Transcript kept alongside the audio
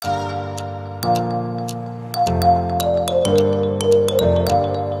Greetings,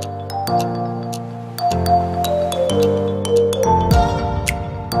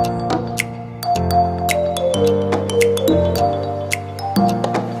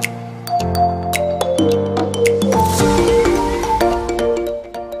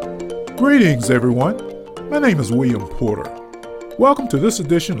 everyone. My name is William Porter. Welcome to this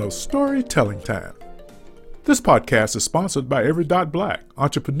edition of Storytelling Time. This podcast is sponsored by Every Dot Black,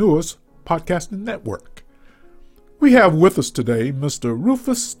 Entrepreneurs Podcasting Network. We have with us today Mr.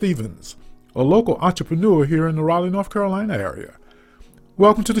 Rufus Stevens, a local entrepreneur here in the Raleigh, North Carolina area.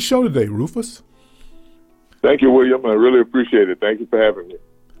 Welcome to the show today, Rufus. Thank you, William. I really appreciate it. Thank you for having me.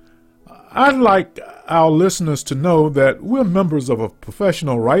 I'd like our listeners to know that we're members of a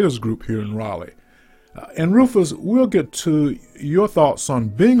professional writers group here in Raleigh. And Rufus, we'll get to your thoughts on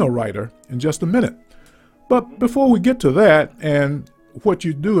being a writer in just a minute. But before we get to that and what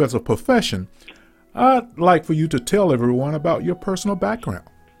you do as a profession, I'd like for you to tell everyone about your personal background.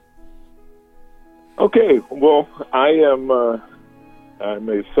 Okay. Well, I'm a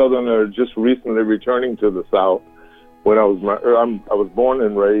Southerner just recently returning to the South. When I was born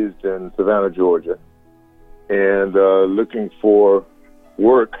and raised in Savannah, Georgia, and looking for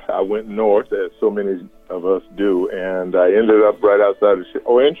work, I went north, as so many of us do, and I ended up right outside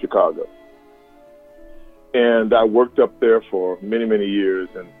in Chicago. And I worked up there for many, many years,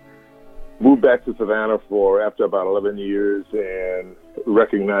 and moved back to Savannah after about 11 years, and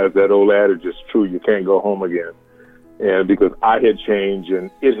recognized that old adage is true: you can't go home again. And because I had changed and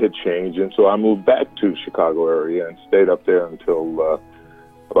it had changed, and so I moved back to Chicago area and stayed up there until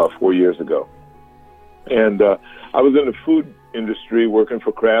about 4 years ago. And I was in the food industry, working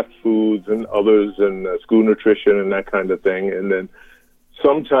for Kraft Foods and others, and School Nutrition and that kind of thing. And then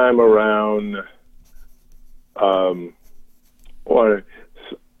sometime around,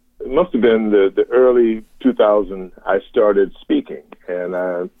 it must have been the early 2000s, I started speaking, and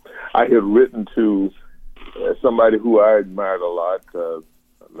I had written to somebody who I admired a lot, a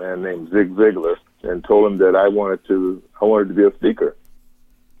man named Zig Ziglar, and told him that I wanted to be a speaker.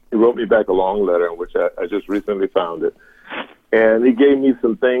 He wrote me back a long letter, in which I just recently found it, and he gave me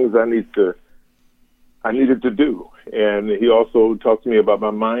some things I needed to do, and he also talked to me about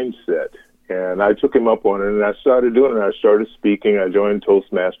my mindset, and I took him up on it, and I started doing it. I started speaking. I joined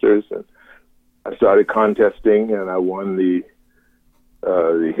Toastmasters, and I started contesting, and I won the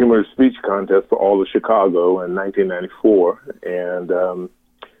humorous speech contest for all of Chicago in 1994, and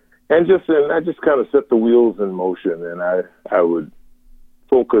I just kind of set the wheels in motion, and I would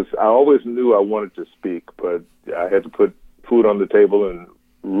focus. I always knew I wanted to speak, but I had to put food on the table and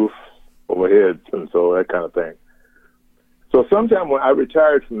roof over heads, and so that kind of thing. So sometime when I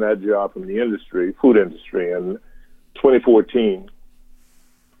retired from that job from the food industry in 2014.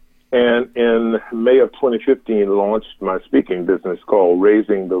 And in May of 2015, launched my speaking business called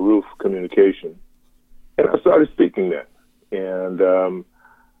Raising the Roof Communication. And I started speaking then. And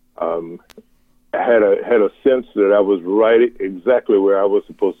I had a sense that I was right exactly where I was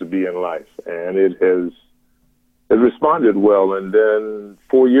supposed to be in life. And it responded well. And then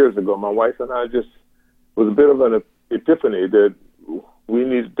 4 years ago, my wife and I just was a bit of an epiphany that we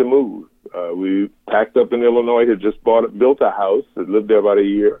needed to move. We packed up in Illinois, had just built a house, had lived there about a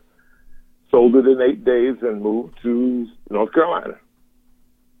year. Sold it in 8 days and moved to North Carolina.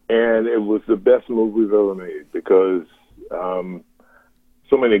 And it was the best move we've ever made because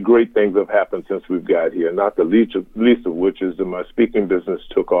so many great things have happened since we've got here, not the least of which is that my speaking business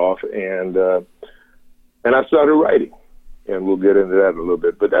took off, and I started writing. And we'll get into that in a little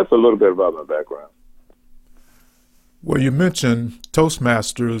bit. But that's a little bit about my background. Well, you mentioned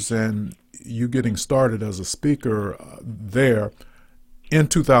Toastmasters and you getting started as a speaker there in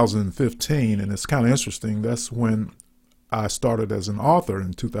 2015, and it's kind of interesting. That's when I started as an author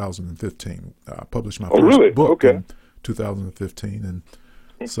in 2015. I published my first book in 2015, and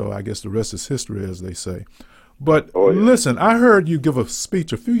so I guess the rest is history, as they say. But listen, I heard you give a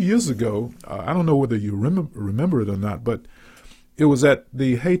speech a few years ago. I don't know whether you remember it or not, but it was at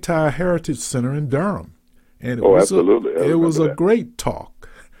the Hayti Heritage Center in Durham, and it was a great talk.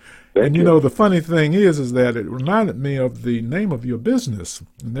 And you know, the funny thing is that it reminded me of the name of your business,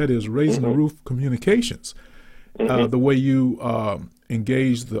 and that is Raising the Roof Communications. The way you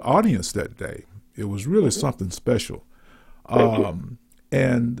engaged the audience that day, it was really something special.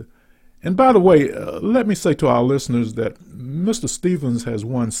 And by the way, let me say to our listeners that Mr. Stevens has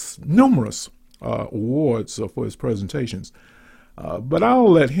won numerous awards for his presentations, but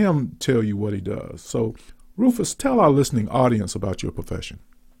I'll let him tell you what he does. So, Rufus, tell our listening audience about your profession.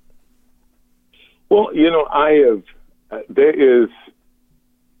 Well, you know,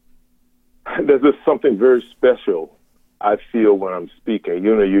 there's just something very special I feel when I'm speaking.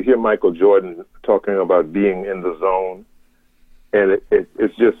 You know, you hear Michael Jordan talking about being in the zone, and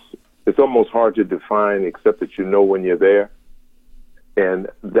it's almost hard to define except that you know when you're there. And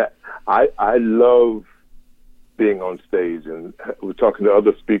that I love being on stage, and we're talking to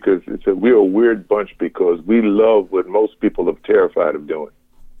other speakers. It's we're a weird bunch because we love what most people are terrified of doing.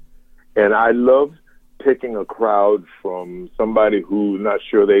 And I love taking a crowd from somebody who's not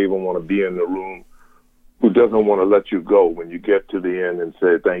sure they even want to be in the room, who doesn't want to let you go when you get to the end and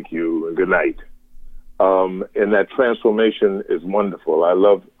say thank you and good night. And that transformation is wonderful.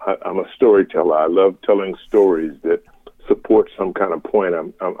 I'm a storyteller. I love telling stories that support some kind of point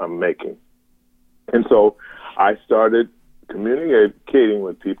I'm making. And so I started communicating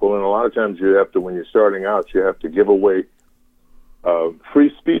with people, and a lot of times you have to, when you're starting out, you have to give away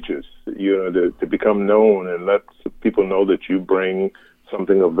free speeches, you know, to become known and let people know that you bring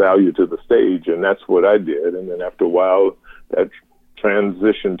something of value to the stage. And that's what I did. And then after a while, that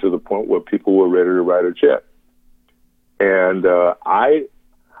transitioned to the point where people were ready to write a check. And I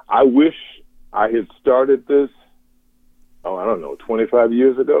wish I had started this, I don't know, 25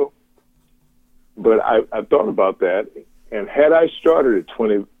 years ago. But I thought about that. And had I started it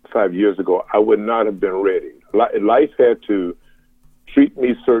 25 years ago, I would not have been ready. Life had to treat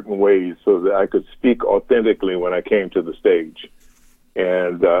me certain ways so that I could speak authentically when I came to the stage.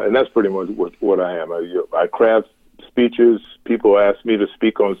 And that's pretty much what I am. I craft speeches. People ask me to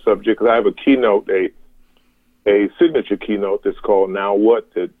speak on subjects. I have a keynote, a signature keynote that's called Now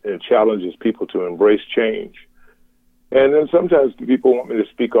What, that challenges people to embrace change. And then sometimes people want me to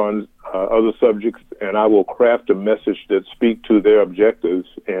speak on other subjects, and I will craft a message that speak to their objectives,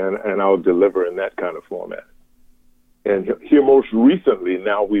 and I'll deliver in that kind of format. And here most recently,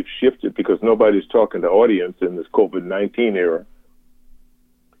 now we've shifted because nobody's talking to audience in this COVID-19 era.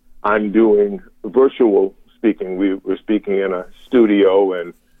 I'm doing virtual speaking. We're speaking in a studio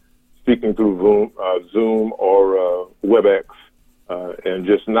and speaking through Zoom or WebEx, and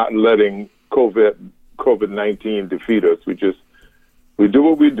just not letting COVID-19 defeat us. We do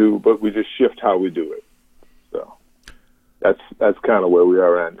what we do, but we just shift how we do it. So that's kind of where we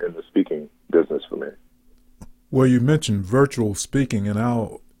are in the speaking business for me. Well, you mentioned virtual speaking, and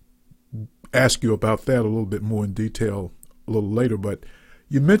I'll ask you about that a little bit more in detail a little later. But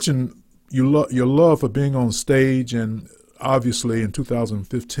you mentioned your love for being on stage, and obviously in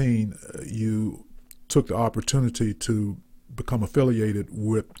 2015 you took the opportunity to become affiliated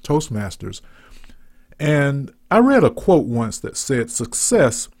with Toastmasters. And I read a quote once that said,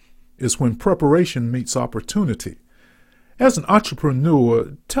 "Success is when preparation meets opportunity." As an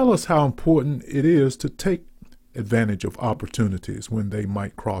entrepreneur, tell us how important it is to take advantage of opportunities when they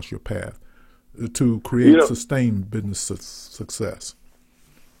might cross your path to create sustained business success.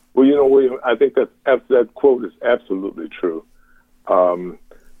 Well, William, I think that quote is absolutely true,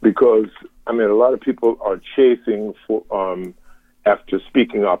 because a lot of people are chasing for after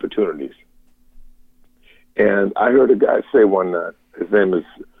speaking opportunities. And I heard a guy say one night, his name is,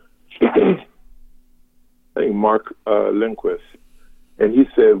 I think, Mark Lindquist, and he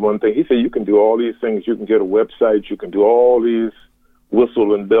said one thing. He said, you can do all these things. You can get a website. You can do all these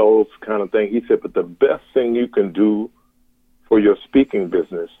whistle and bells kind of thing. He said, but the best thing you can do for your speaking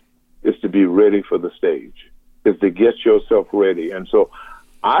business is to be ready for the stage, is to get yourself ready. And so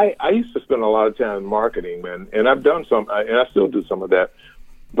I used to spend a lot of time in marketing, man, and I've done some, and I still do some of that.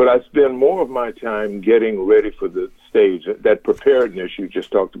 But I spend more of my time getting ready for the stage, that preparedness you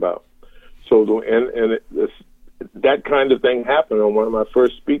just talked about. So, that kind of thing happened on one of my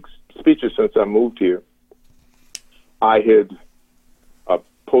first speeches since I moved here. I had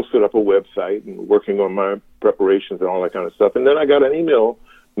posted up a website and working on my preparations and all that kind of stuff. And then I got an email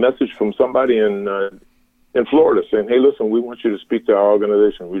message from somebody in Florida saying, "Hey, listen, we want you to speak to our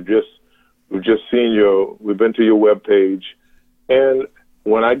organization. We've just seen we've been to your webpage." And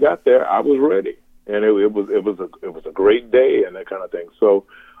when I got there, I was ready, and it was a great day and that kind of thing. So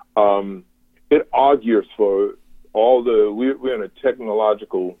it augurs for we're in a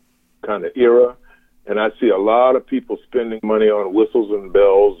technological kind of era, and I see a lot of people spending money on whistles and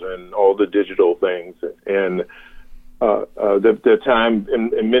bells and all the digital things, and their time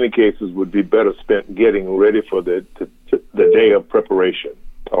in many cases would be better spent getting ready for the day of preparation,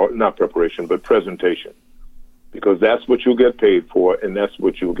 or not preparation, but presentation. Because that's what you'll get paid for, and that's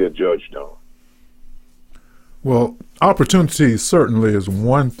what you'll get judged on. Well, opportunity certainly is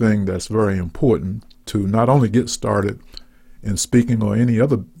one thing that's very important to not only get started in speaking or any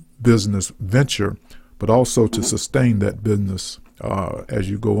other business venture, but also to sustain that business as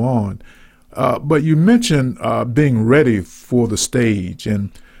you go on. But you mentioned being ready for the stage,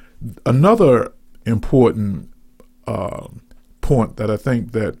 and Another important point that I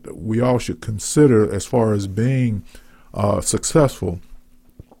think that we all should consider as far as being successful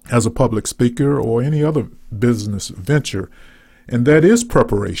as a public speaker or any other business venture, and that is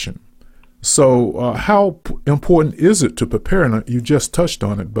preparation. So how important is it to prepare? And you just touched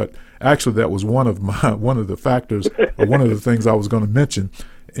on it, but actually that was one of the factors, or one of the things I was going to mention,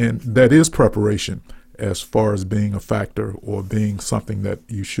 and that is preparation as far as being a factor or being something that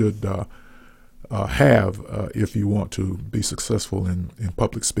you should have if you want to be successful in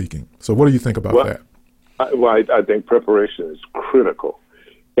public speaking. So what do you think about that? I think preparation is critical,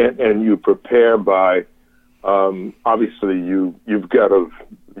 and you prepare by obviously you've got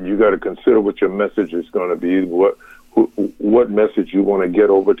to consider what your message is going to be, what message you want to get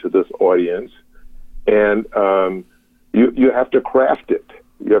over to this audience, and you have to craft it.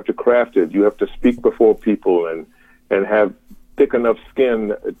 You have to craft it. You have to speak before people and have thick enough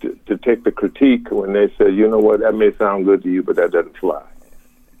skin to take the critique when they say, you know what, that may sound good to you, but that doesn't fly.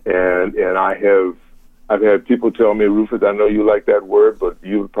 And I've had people tell me, Rufus, I know you like that word, but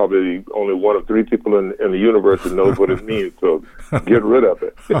you're probably only one of 3 people in the universe that knows what it means, so get rid of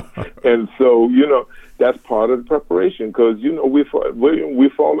it. And so, that's part of the preparation, because, we fall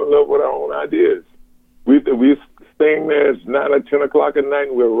in love with our own ideas. We're staying there, it's 9 or 10 o'clock at night,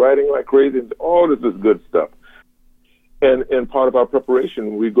 and we're writing like crazy, and all this is good stuff. And part of our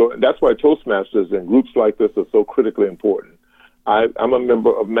preparation, we go, and that's why Toastmasters and groups like this are so critically important. I'm a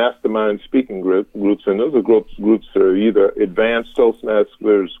member of mastermind speaking groups, and those are groups that are either advanced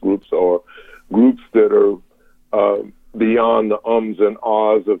Toastmasters groups or groups that are beyond the ums and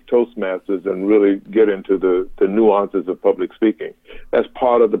ahs of Toastmasters and really get into the nuances of public speaking. That's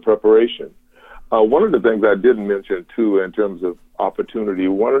part of the preparation. One of the things I didn't mention, too, in terms of opportunity,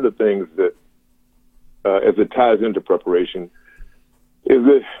 one of the things that, as it ties into preparation, is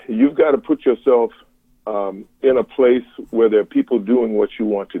that you've got to put yourself in a place where there are people doing what you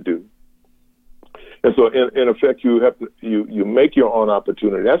want to do. And so, in effect, you make your own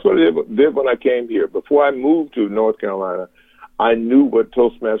opportunity. That's what I did when I came here. Before I moved to North Carolina, I knew what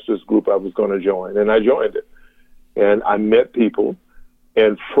Toastmasters group I was going to join, and I joined it. And I met people,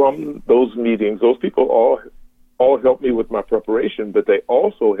 and from those meetings, those people all helped me with my preparation, but they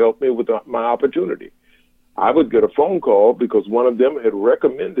also helped me with my opportunity. I would get a phone call because one of them had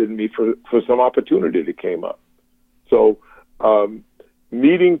recommended me for some opportunity that came up. So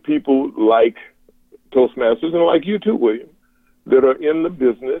meeting people like Toastmasters and like you too, William, that are in the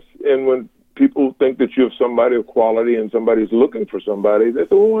business, and when people think that you have somebody of quality and somebody's looking for somebody, they say,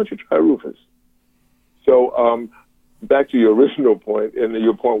 well, why don't you try Rufus? So back to your original point, and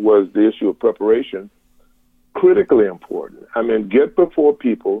your point was the issue of preparation, critically important. I mean, get before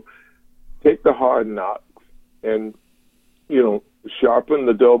people, take the hard knocks, and, sharpen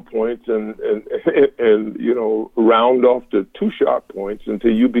the dull points and round off the 2 sharp points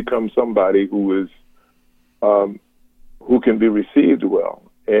until you become somebody who can be received well.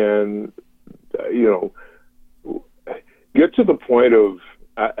 And, get to the point of,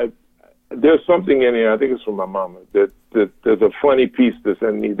 there's something in here, I think it's from my mama, that there's a funny piece that's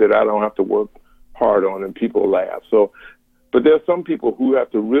in me that I don't have to work hard on and people laugh. So, but there's some people who have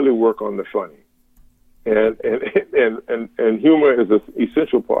to really work on the funny. And humor is an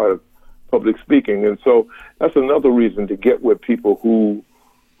essential part of public speaking. And so that's another reason to get with people who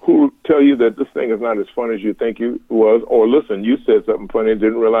tell you that this thing is not as fun as you think it was, or listen, you said something funny and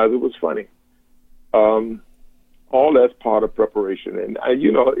didn't realize it was funny. All that's part of preparation. And,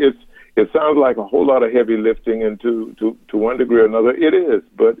 it sounds like a whole lot of heavy lifting, and to one degree or another, it is.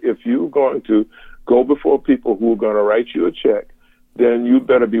 But if you're going to go before people who are going to write you a check, then you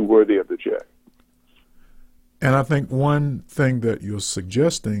better be worthy of the check. And I think one thing that you're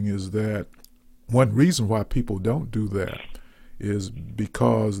suggesting is that one reason why people don't do that is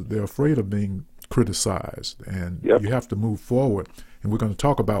because they're afraid of being criticized. And you have to move forward. And we're going to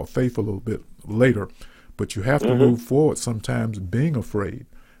talk about faith a little bit later, but you have to move forward sometimes being afraid.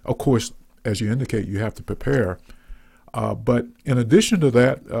 Of course, as you indicate, you have to prepare. But in addition to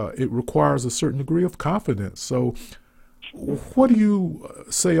that, it requires a certain degree of confidence. So what do you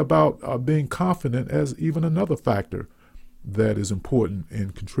say about being confident as even another factor that is important in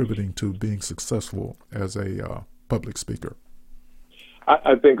contributing to being successful as a public speaker?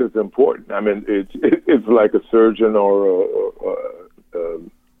 I think it's important. I mean, it's like a surgeon or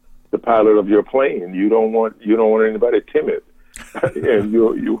the pilot of your plane. You don't want anybody timid, and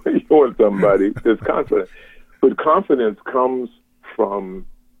you want somebody that's confident. But confidence comes from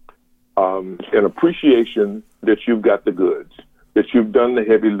an appreciation that you've got the goods, that you've done the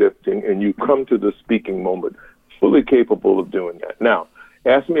heavy lifting, and you come to the speaking moment fully capable of doing that. Now,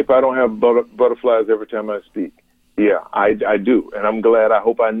 Ask me if I don't have butterflies every time I speak. Yeah, I do. And I'm glad. I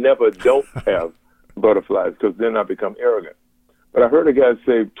hope I never don't have butterflies, because then I become arrogant. But I heard a guy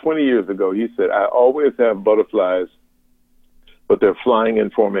say 20 years ago, he said, I always have butterflies, but they're flying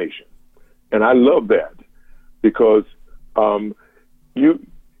in formation. And I love that, because if you're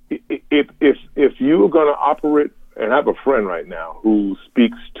going to operate, and I have a friend right now who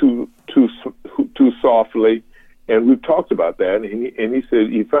speaks too softly, and we've talked about that, and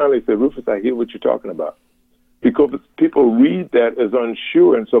he finally said, Rufus, I hear what you're talking about. Because people read that as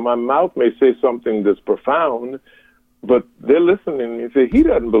unsure, and so my mouth may say something that's profound, but they're listening and say, he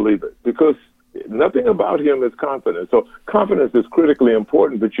doesn't believe it, because nothing about him is confidence. So confidence is critically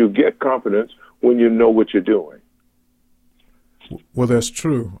important, but you get confidence when you know what you're doing. Well, that's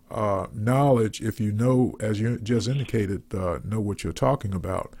true. Knowledge, if you know, as you just indicated, know what you're talking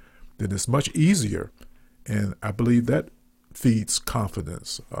about, then it's much easier. And I believe that feeds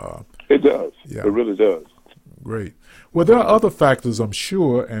confidence. It does. Yeah. It really does. Great. Well, there are other factors, I'm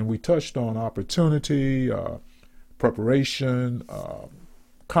sure, and we touched on opportunity, preparation,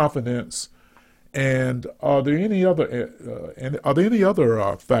 confidence, and are there any other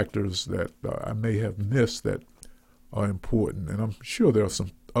factors that I may have missed that are important? And I'm sure there are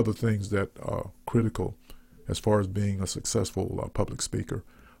some other things that are critical as far as being a successful public speaker.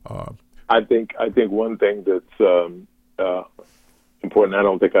 I think one thing that's important, I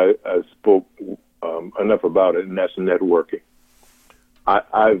don't think I spoke enough about it, and that's networking.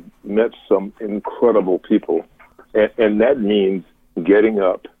 I've met some incredible people, and that means getting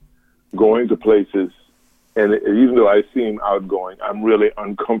up, going to places, and even though I seem outgoing, I'm really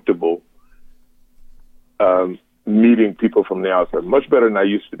uncomfortable meeting people from the outside, much better than I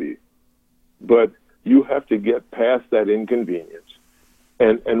used to be. But you have to get past that inconvenience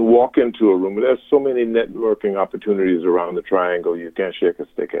and walk into a room. There's so many networking opportunities around the triangle, you can't shake a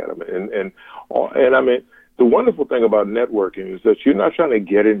stick at them. And I mean, the wonderful thing about networking is that you're not trying to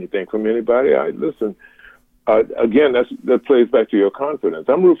get anything from anybody. Listen, again, that plays back to your confidence.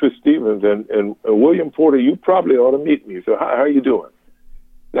 I'm Rufus Stevens, and William Porter, you probably ought to meet me. So how are you doing?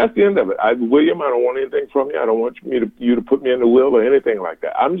 That's the end of it. William, I don't want anything from you. I don't want you to put me in the will or anything like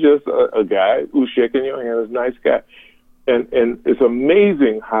that. I'm just a guy who's shaking your hand, is a nice guy. And it's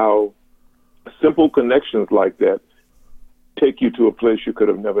amazing how simple connections like that take you to a place you could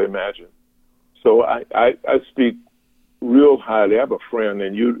have never imagined. So I speak real highly. I have a friend,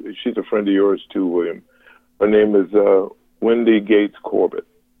 and she's a friend of yours too, William. Her name is Wendy Gates Corbett.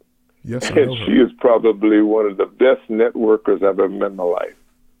 Yes, I know and her. She is probably one of the best networkers I've ever met in my life.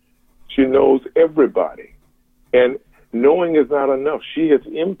 She knows everybody. And knowing is not enough. She has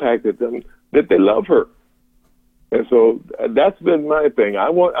impacted them that they love her. And so that's been my thing. I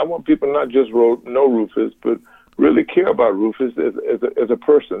want people not just know Rufus, but really care about Rufus as a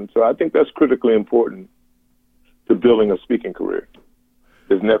person. So I think that's critically important to building a speaking career,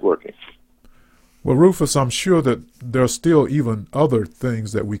 is networking. Well, Rufus, I'm sure that there are still even other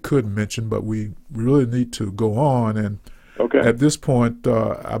things that we could mention, but we really need to go on. And okay. At this point,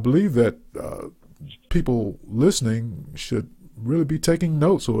 I believe that people listening should really be taking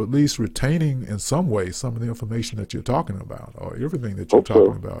notes, or at least retaining in some way some of the information that you're talking about, or everything that you're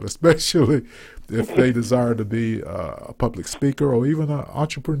talking about, especially if they desire to be a public speaker or even an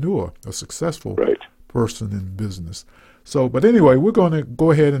entrepreneur, a successful person in business. So, but anyway, we're going to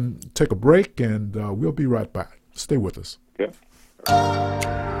go ahead and take a break, and we'll be right back. Stay with us. Okay.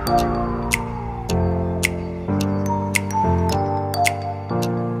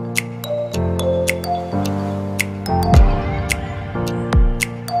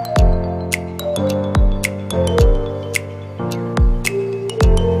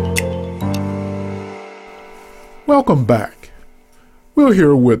 Welcome back. We're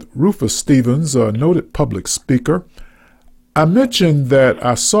here with Rufus Stevens, a noted public speaker. I mentioned that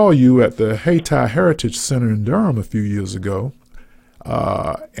I saw you at the Hayti Heritage Center in Durham a few years ago,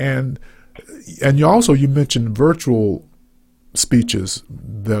 and you mentioned virtual speeches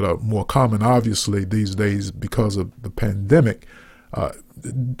that are more common, obviously, these days because of the pandemic.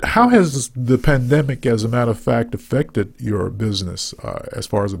 How has the pandemic, as a matter of fact, affected your business as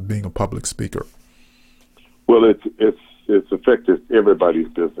far as being a public speaker? Well, it's affected everybody's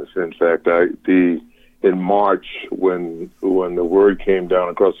business. In fact, in March, when the word came down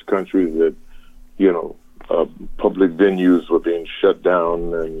across the country that public venues were being shut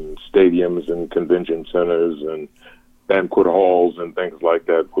down, and stadiums and convention centers and banquet halls and things like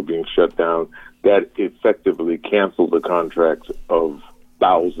that were being shut down, that effectively canceled the contracts of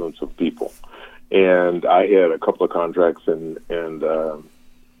thousands of people. And I had a couple of contracts in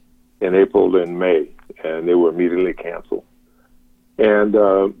April and May, and they were immediately canceled. And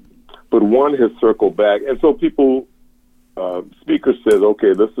but one has circled back, and so people. Speaker says,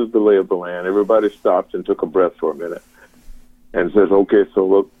 okay, this is the lay of the land. Everybody stopped and took a breath for a minute and says, okay, so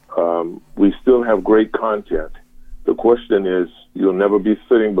look, we still have great content. The question is, you'll never be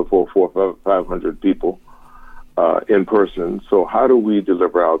sitting before 400 or 500 people in person. So how do we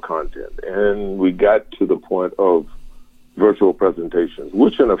deliver our content? And we got to the point of virtual presentations,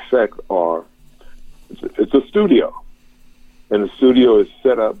 which in effect are, it's a studio. And the studio is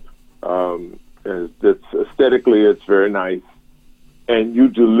set up. It's aesthetically, it's very nice, and you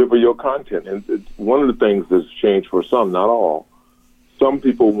deliver your content. And it's one of the things that's changed for some, not all. Some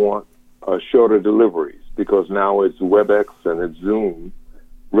people want shorter deliveries because now it's WebEx and it's Zoom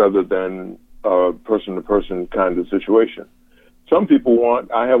rather than a person-to-person kind of situation. Some people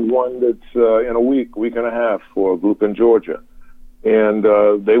want, I have one that's in a week and a half for a group in Georgia, and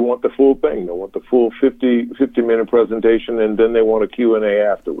they want the full thing. They want the full 50-minute presentation, and then they want a Q&A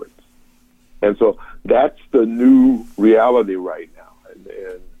afterwards. And so that's the new reality right now.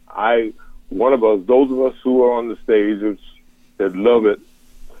 And one of us, those of us who are on the stage that love it,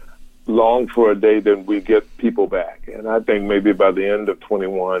 long for a day that we get people back. And I think maybe by the end of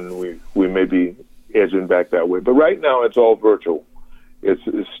 21, we may be edging back that way. But right now, it's all virtual. It's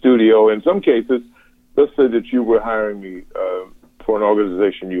studio. In some cases, let's say that you were hiring me for an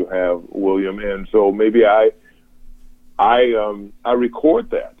organization you have, William, and so maybe I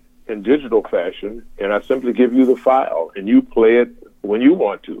record that in digital fashion, and I simply give you the file, and you play it when you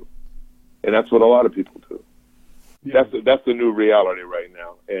want to, and that's what a lot of people do. Yeah. That's the new reality right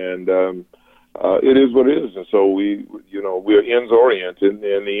now, and it is what it is. And so we're ends oriented,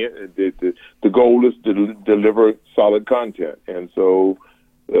 and the goal is to deliver solid content, and so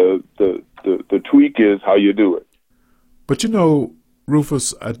the tweak is how you do it. But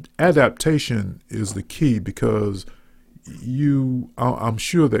Rufus, adaptation is the key because I'm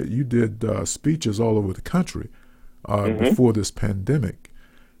sure that you did speeches all over the country before this pandemic,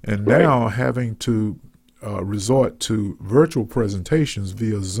 and now having to resort to virtual presentations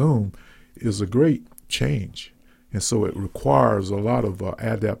via Zoom is a great change. And so it requires a lot of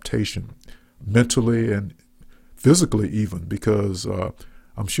adaptation mentally and physically even, because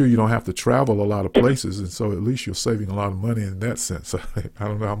I'm sure you don't have to travel a lot of places, and so at least you're saving a lot of money in that sense. I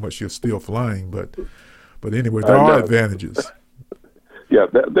don't know how much you're still flying, but anyway, there are advantages. Yeah,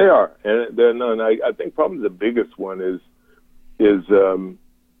 they are, and there are none. I think probably the biggest one is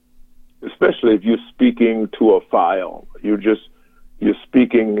especially if you're speaking to a file. You're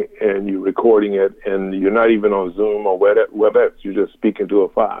speaking and you're recording it, and you're not even on Zoom or WebEx. You're just speaking to a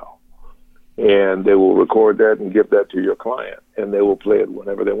file, and they will record that and give that to your client, and they will play it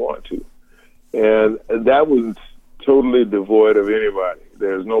whenever they want to. And that was totally devoid of anybody.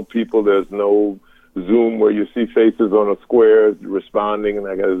 There's no people. There's no Zoom where you see faces on a square responding, and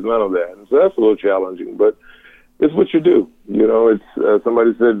there's none of that. And so that's a little challenging, but it's what you do. It's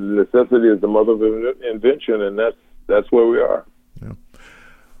somebody said necessity is the mother of invention, and that's where we are. Yeah.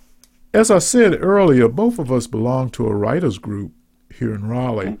 As I said earlier, both of us belong to a writers group here in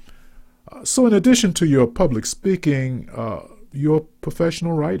Raleigh. So in addition to your public speaking, you're a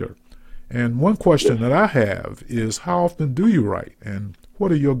professional writer. And one question that I have is, how often do you write, and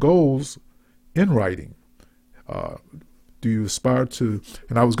what are your goals in writing? Do you aspire to,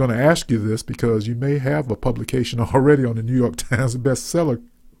 and I was going to ask you this because you may have a publication already on the New York Times bestseller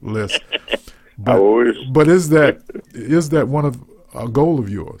list, but is that one of a goal of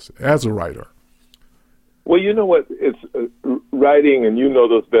yours as a writer? Well, you know what, it's writing, and you know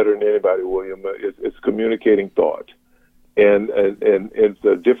this better than anybody, William, it's communicating thought. And it's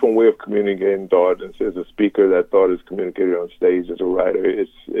a different way of communicating thought. And as a speaker, that thought is communicated on stage. As a writer,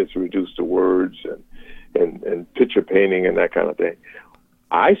 it's reduced to words and picture painting and that kind of thing.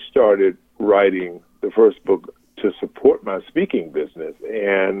 I started writing the first book to support my speaking business,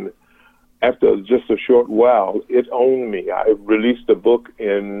 and after just a short while, it owned me. I released a book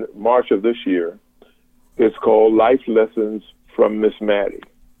in March of this year. It's called Life Lessons from Miss Maddie,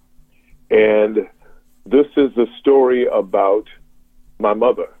 and this is a story about my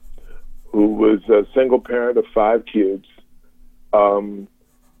mother, who was a single parent of 5 kids.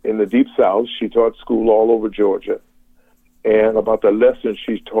 In the Deep South, she taught school all over Georgia, and about the lessons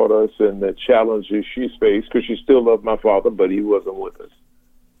she taught us and the challenges she's faced, because she still loved my father, but he wasn't with us.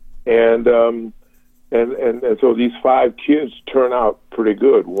 And so these 5 kids turn out pretty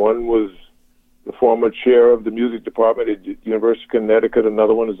good. One was the former chair of the music department at the University of Connecticut.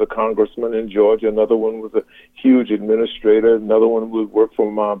 Another one is a congressman in Georgia. Another one was a huge administrator. Another one would work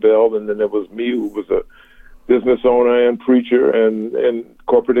for Ma Bell. And then there was me, who was a business owner and preacher and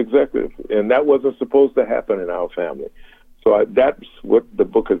corporate executive. And that wasn't supposed to happen in our family. So that's what the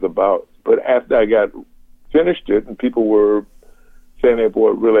book is about. But after I got finished it, and people were saying, "Hey, boy,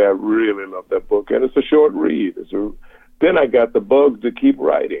 I really love that book," and it's a short read. Then I got the bug to keep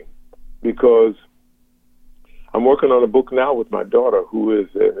writing, because I'm working on a book now with my daughter, who is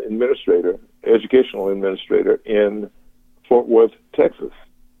an administrator, educational administrator in Fort Worth, Texas.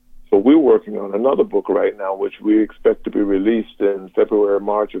 So we're working on another book right now, which we expect to be released in February or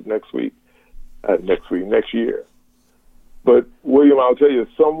March of next year. But William, I'll tell you,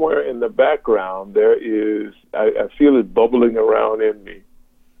 somewhere in the background there is, I feel it bubbling around in me.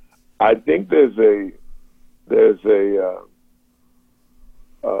 I think there's a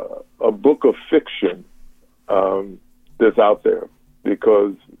book of fiction that's out there,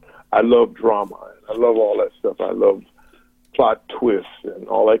 because I love drama. I love all that stuff. I love plot twists and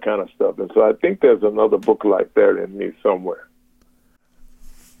all that kind of stuff. And so I think there's another book like that in me somewhere.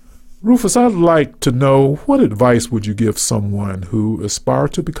 Rufus, I'd like to know, what advice would you give someone who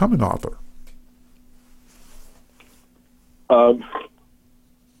aspired to become an author?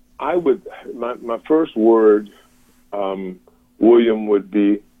 My first word, William, would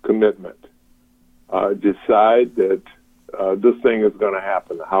be commitment. Decide that this thing is going to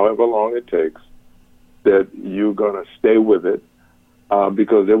happen, however long it takes, that you're going to stay with it,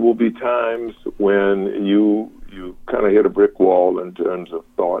 because there will be times when you kind of hit a brick wall in terms of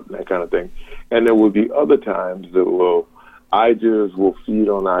thought and that kind of thing. And there will be other times that ideas will feed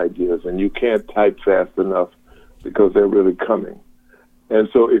on ideas, and you can't type fast enough because they're really coming. And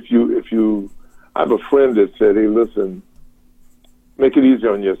so I have a friend that said, "Hey, listen, make it easy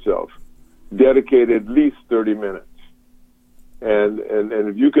on yourself. Dedicate at least 30 minutes. And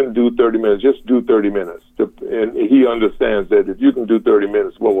if you can do 30 minutes, just do 30 minutes. And he understands that if you can do 30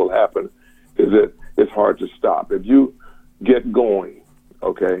 minutes, what will happen is that it's hard to stop. If you get going,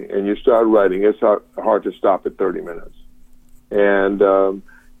 okay, and you start writing, it's hard to stop at 30 minutes. And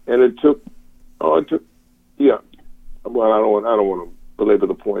it took, yeah. Well, I don't want to belabor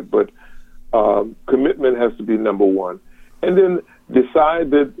the point, but commitment has to be number one. And then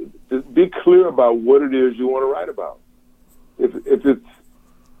decide that, be clear about what it is you want to write about.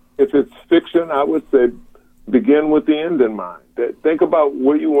 If it's fiction, I would say begin with the end in mind. Think about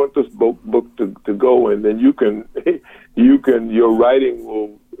where you want this book to go, and then your writing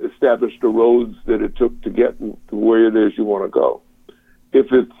will establish the roads that it took to get to where it is you want to go.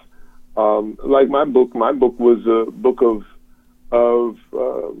 If it's like my book was a book of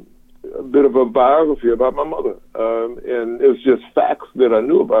a bit of a biography about my mother, and it was just facts that I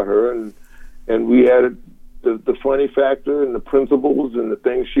knew about her, and we added the funny factor and the principles and the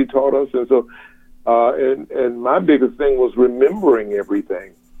things she taught us. And so, and my biggest thing was remembering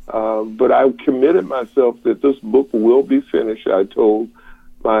everything. But I committed myself that this book will be finished. I told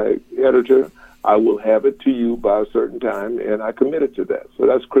my editor, I will have it to you by a certain time, and I committed to that. So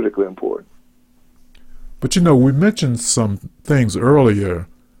that's critically important. But we mentioned some things earlier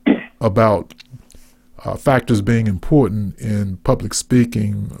about factors being important in public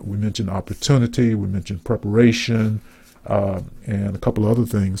speaking. We mentioned opportunity, we mentioned preparation, and a couple of other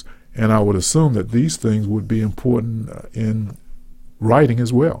things. And I would assume that these things would be important in writing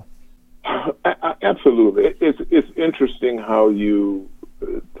as well. Absolutely. It's interesting how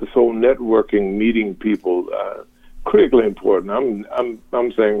this whole networking, meeting people, critically important.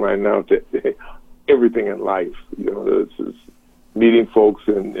 I'm saying right now that everything in life, it's meeting folks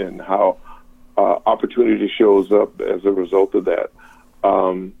and how opportunity shows up as a result of that.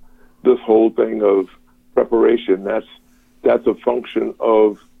 This whole thing of preparation, that's a function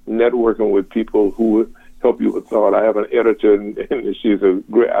of networking with people who help you with thought. I have an editor, and she's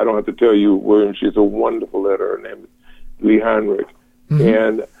I don't have to tell you, William, she's a wonderful editor. Her name is Lee Heinrich.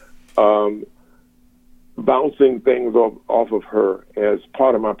 Mm-hmm. And bouncing things off of her as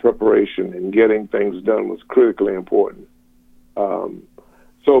part of my preparation and getting things done was critically important.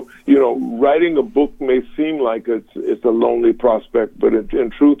 So, writing a book may seem like it's a lonely prospect, but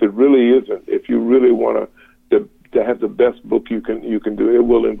in truth, it really isn't. If you really want to have the best book you can do, it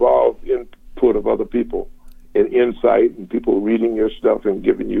will involve input of other people and insight and people reading your stuff and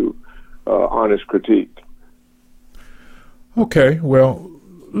giving you honest critique. Okay, well,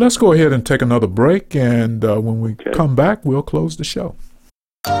 let's go ahead and take another break, and when we come back, we'll close the show.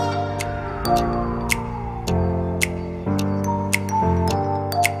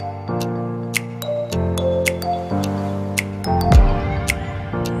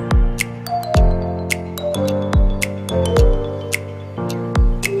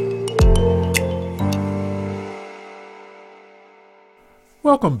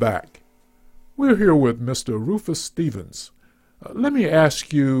 Welcome back. We're here with Mr. Rufus Stevens, Let me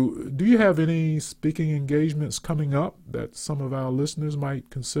ask you, do you have any speaking engagements coming up that some of our listeners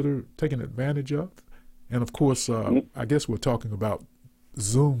might consider taking advantage of? And of course, I guess we're talking about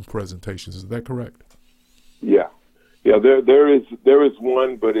Zoom presentations. Is that correct? Yeah. There is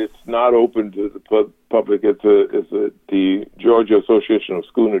one, but it's not open to the public. It's the Georgia Association of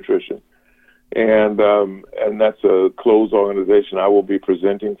School Nutrition, and that's a closed organization. I will be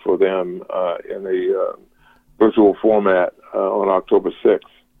presenting for them in a virtual format on October 6th.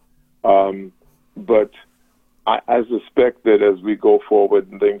 But I suspect that as we go forward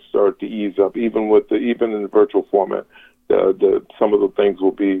and things start to ease up, even in the virtual format, some of the things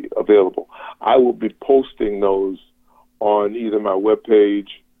will be available. I will be posting those on either my webpage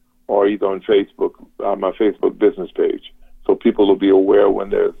or either on Facebook, my Facebook business page, so people will be aware when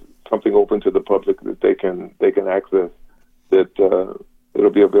there's something open to the public that they can access, that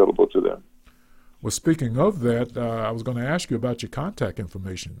it'll be available to them. Well, speaking of that, I was going to ask you about your contact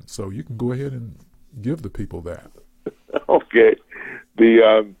information, so you can go ahead and give the people that. Okay.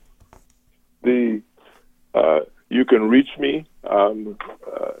 You can reach me. The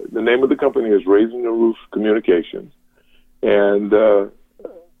name of the company is Raising the Roof Communications, and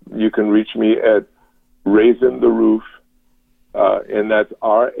you can reach me at Raising the Roof, and that's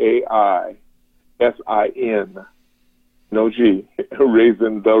RAISIN. No G,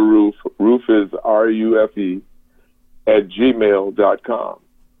 Raising the Roof. Roof is RUFE at gmail.com.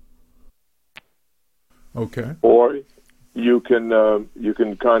 Okay. Or you can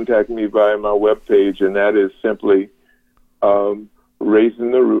contact me via my webpage, and that is simply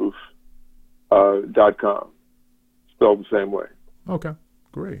raisingtheroof.com. Spelled the same way. Okay.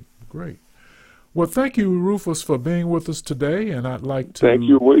 Great. Well, thank you, Rufus, for being with us today, and I'd like to thank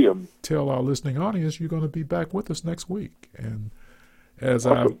you, William. Tell our listening audience you're going to be back with us next week. And as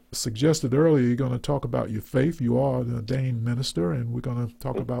I suggested earlier, you're going to talk about your faith. You are an ordained minister, and we're going to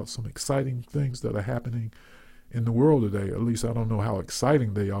talk about some exciting things that are happening in the world today. At least I don't know how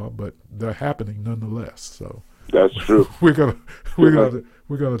exciting they are, but they're happening nonetheless. So that's true. we're gonna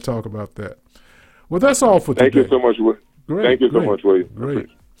talk about that. Well, that's all for today. Thank you so much. Thank you so much, William. Great.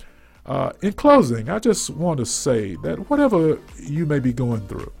 In closing, I just want to say that whatever you may be going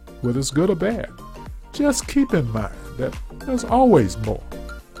through, whether it's good or bad, just keep in mind that there's always more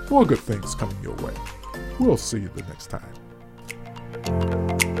good things coming your way. We'll see you the next time.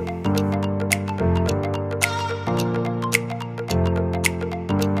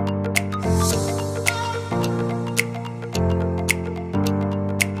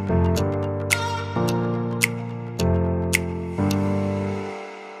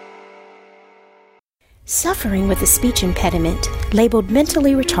 Suffering with a speech impediment, labeled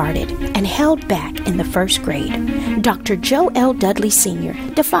mentally retarded and held back in the first grade, Dr. Joe L. Dudley Sr.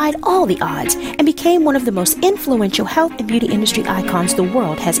 defied all the odds and became one of the most influential health and beauty industry icons the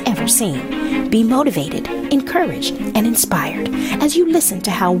world has ever seen. Be motivated, encouraged, and inspired as you listen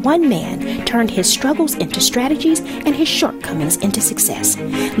to how one man turned his struggles into strategies and his shortcomings into success.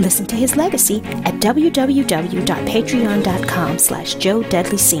 Listen to his legacy at www.patreon.com/Joe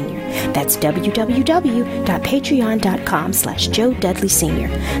Dudley Sr. That's www.patreon.com/Joe Dudley Sr.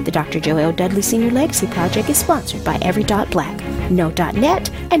 The Dr. Joe L. Dudley Sr. Legacy Project is sponsored by Every.Black, no .net,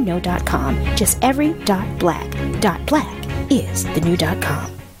 and no .com. Just Every.Black. .black is the new .com.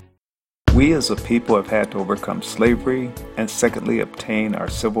 We as a people have had to overcome slavery and secondly obtain our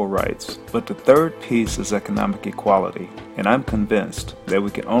civil rights. But the third piece is economic equality. And I'm convinced that we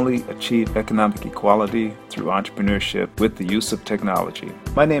can only achieve economic equality through entrepreneurship with the use of technology.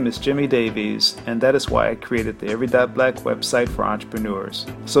 My name is Jimmy Davies, and that is why I created the Every.Black website for entrepreneurs.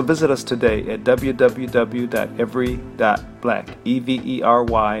 So visit us today at www.every.black,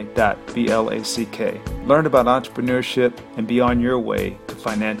 every.black. Learn about entrepreneurship and be on your way to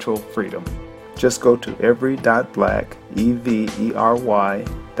financial freedom. Just go to every.black, every.black.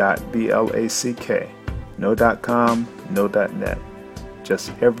 No .com, no .net.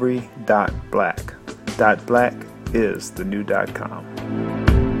 Just Every.Black. .black is the new .com.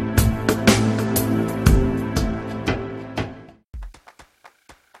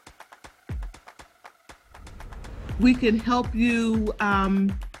 We can help you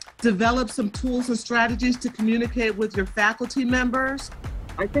develop some tools and strategies to communicate with your faculty members.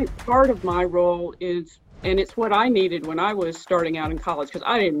 I think part of my role is, and it's what I needed when I was starting out in college, because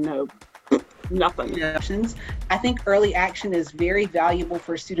I didn't know nothing. I think early action is very valuable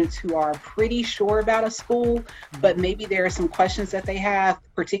for students who are pretty sure about a school, but maybe there are some questions that they have,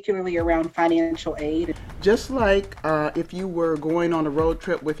 particularly around financial aid. Just like if you were going on a road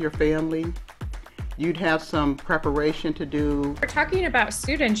trip with your family, you'd have some preparation to do. We're talking about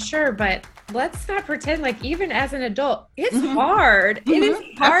students, sure, but let's not pretend like even as an adult, it's hard. It is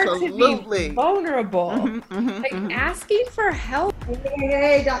hard to be vulnerable. Like asking for help.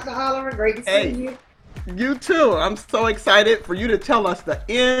 Hey, Dr. Oliver, great to see you. You too. I'm so excited for you to tell us the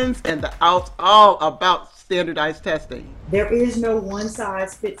ins and the outs all about standardized testing. There is no one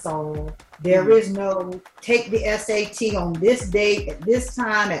size fits all. There is no take the SAT on this date at this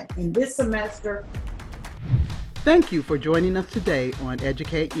time in this semester. Thank you for joining us today on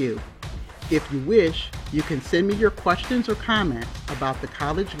Educate You. If you wish, you can send me your questions or comments about the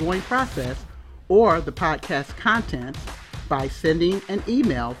college going process or the podcast content by sending an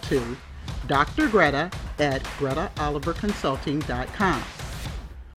email to Dr. Greta at GretaOliverConsulting.com.